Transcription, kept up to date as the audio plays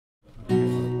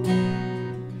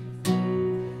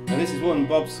this is one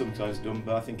Bob's sometimes done,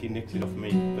 but I think he nicked it off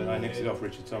me. But I nicked it off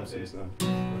Richard Thompson, so.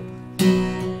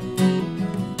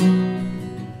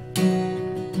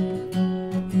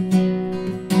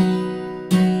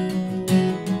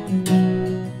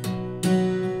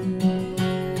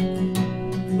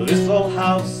 Well, this old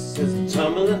house is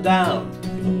tumbling down.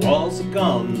 The walls are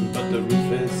gone, but the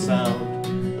roof is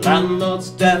sound.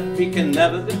 Landlord's deaf, he can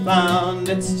never be found.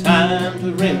 It's time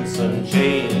to ring some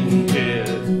changes.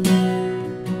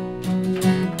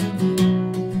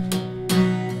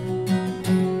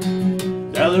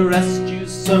 They'll arrest you,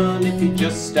 son, if you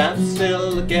just stand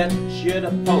still. Get you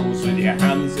to pose with your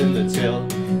hands in the till.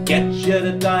 Get you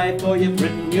to die for you've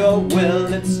written your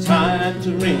will. It's time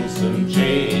to ring some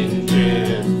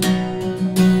changes.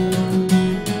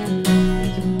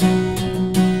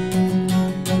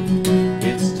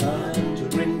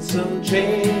 Some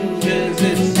changes,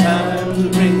 it's time to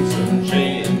ring some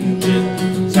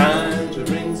changes. Time to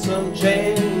ring some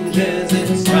changes,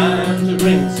 it's time to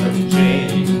ring some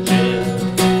changes.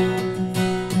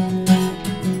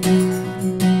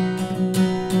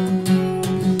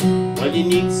 Well, you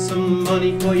need some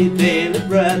money for your daily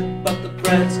bread, but the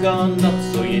bread's gone up,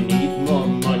 so you need more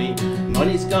money.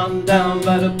 Money's gone down,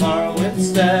 better borrow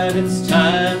instead. It's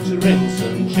time to ring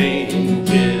some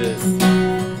changes.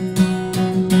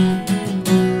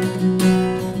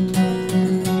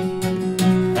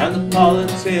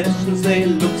 Politicians, they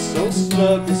look so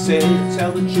smug. They say you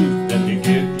tell the truth, then they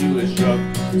give you a shrug.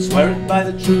 Swear it by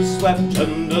the truth swept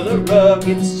under the rug.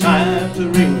 It's time to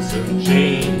ring some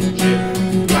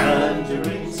changes. Time to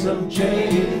ring some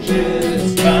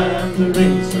changes. Time to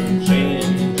ring some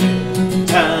changes.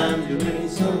 Time to ring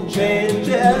some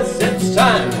changes. It's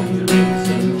time to ring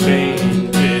some changes.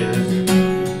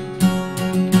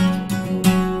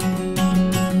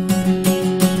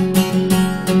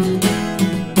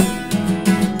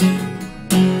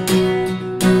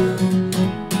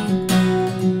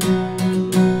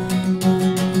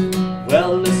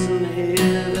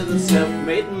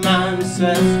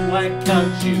 Why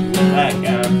can't you like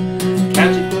I'm?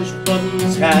 Can't you push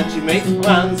buttons? Can't you make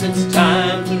plans? It's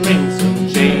time to ring some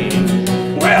change.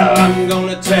 Well, I'm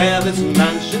gonna tear this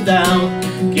mansion down,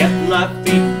 get my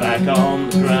feet back on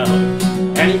the ground.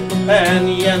 Penny for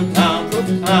penny and pound for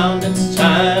pound. It's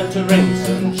time to ring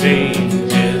some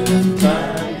changes.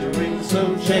 Time to ring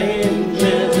some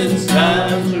changes. It's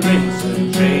time to ring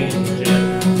some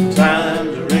changes. Time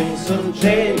to ring some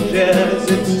changes.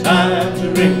 It's time to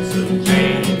ring some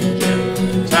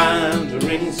changes. Time to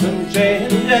ring some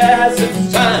changes.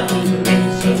 It's time.